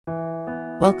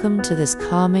Welcome to this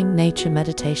calming nature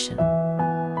meditation.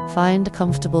 Find a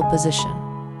comfortable position,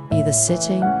 either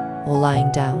sitting or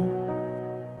lying down.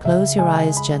 Close your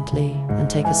eyes gently and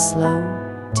take a slow,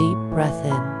 deep breath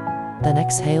in, then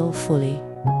exhale fully,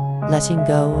 letting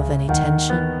go of any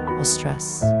tension or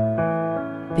stress.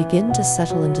 Begin to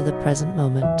settle into the present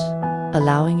moment,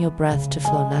 allowing your breath to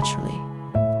flow naturally.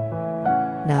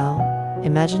 Now,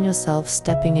 imagine yourself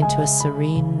stepping into a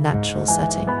serene, natural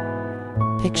setting.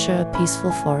 Picture a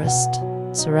peaceful forest,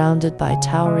 surrounded by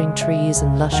towering trees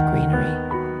and lush greenery.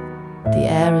 The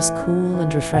air is cool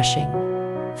and refreshing,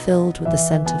 filled with the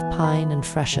scent of pine and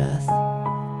fresh earth.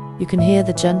 You can hear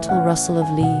the gentle rustle of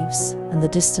leaves and the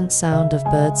distant sound of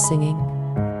birds singing.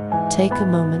 Take a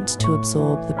moment to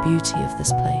absorb the beauty of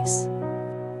this place.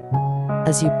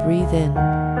 As you breathe in,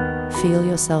 feel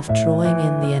yourself drawing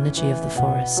in the energy of the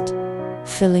forest,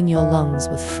 filling your lungs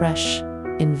with fresh,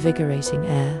 invigorating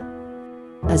air.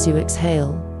 As you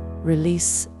exhale,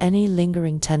 release any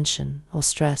lingering tension or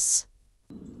stress.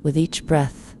 With each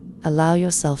breath, allow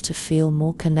yourself to feel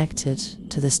more connected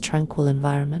to this tranquil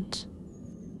environment.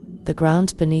 The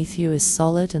ground beneath you is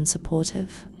solid and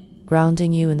supportive,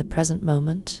 grounding you in the present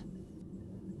moment.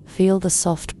 Feel the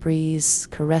soft breeze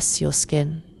caress your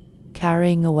skin,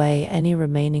 carrying away any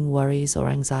remaining worries or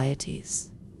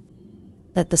anxieties.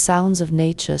 Let the sounds of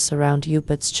nature surround you,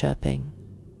 birds chirping,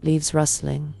 leaves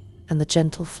rustling, and the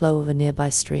gentle flow of a nearby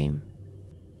stream.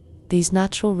 These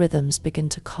natural rhythms begin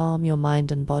to calm your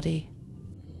mind and body.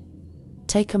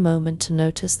 Take a moment to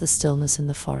notice the stillness in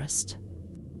the forest.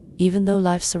 Even though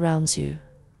life surrounds you,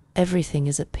 everything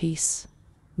is at peace,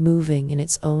 moving in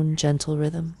its own gentle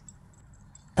rhythm.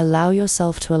 Allow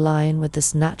yourself to align with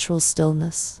this natural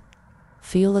stillness.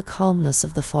 Feel the calmness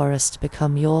of the forest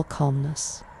become your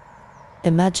calmness.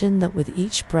 Imagine that with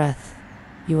each breath,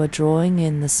 you are drawing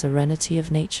in the serenity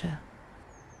of nature,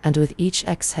 and with each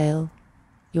exhale,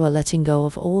 you are letting go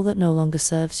of all that no longer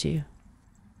serves you.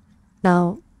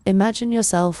 Now, imagine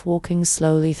yourself walking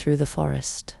slowly through the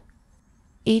forest.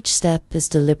 Each step is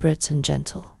deliberate and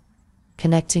gentle,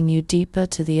 connecting you deeper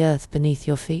to the earth beneath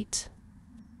your feet.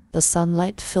 The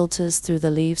sunlight filters through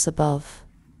the leaves above,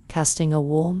 casting a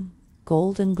warm,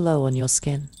 golden glow on your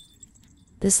skin.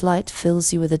 This light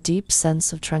fills you with a deep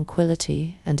sense of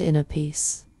tranquility and inner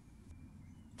peace.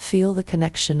 Feel the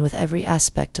connection with every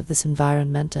aspect of this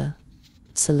environment, the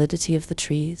solidity of the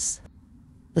trees,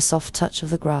 the soft touch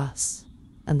of the grass,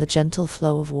 and the gentle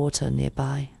flow of water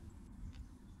nearby.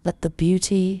 Let the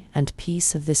beauty and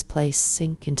peace of this place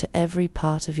sink into every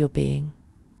part of your being.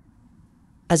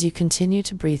 As you continue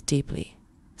to breathe deeply,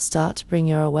 start to bring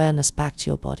your awareness back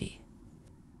to your body.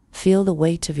 Feel the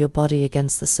weight of your body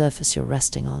against the surface you're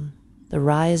resting on, the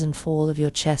rise and fall of your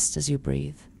chest as you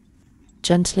breathe.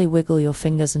 Gently wiggle your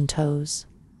fingers and toes,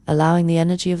 allowing the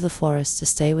energy of the forest to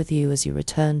stay with you as you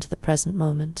return to the present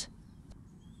moment.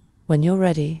 When you're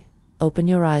ready, open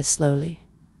your eyes slowly.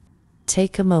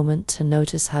 Take a moment to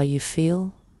notice how you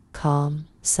feel, calm,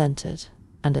 centered,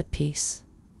 and at peace.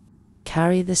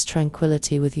 Carry this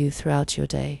tranquility with you throughout your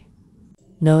day,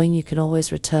 knowing you can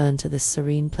always return to this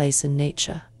serene place in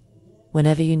nature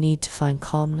whenever you need to find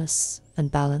calmness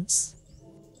and balance.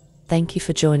 Thank you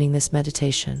for joining this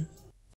meditation.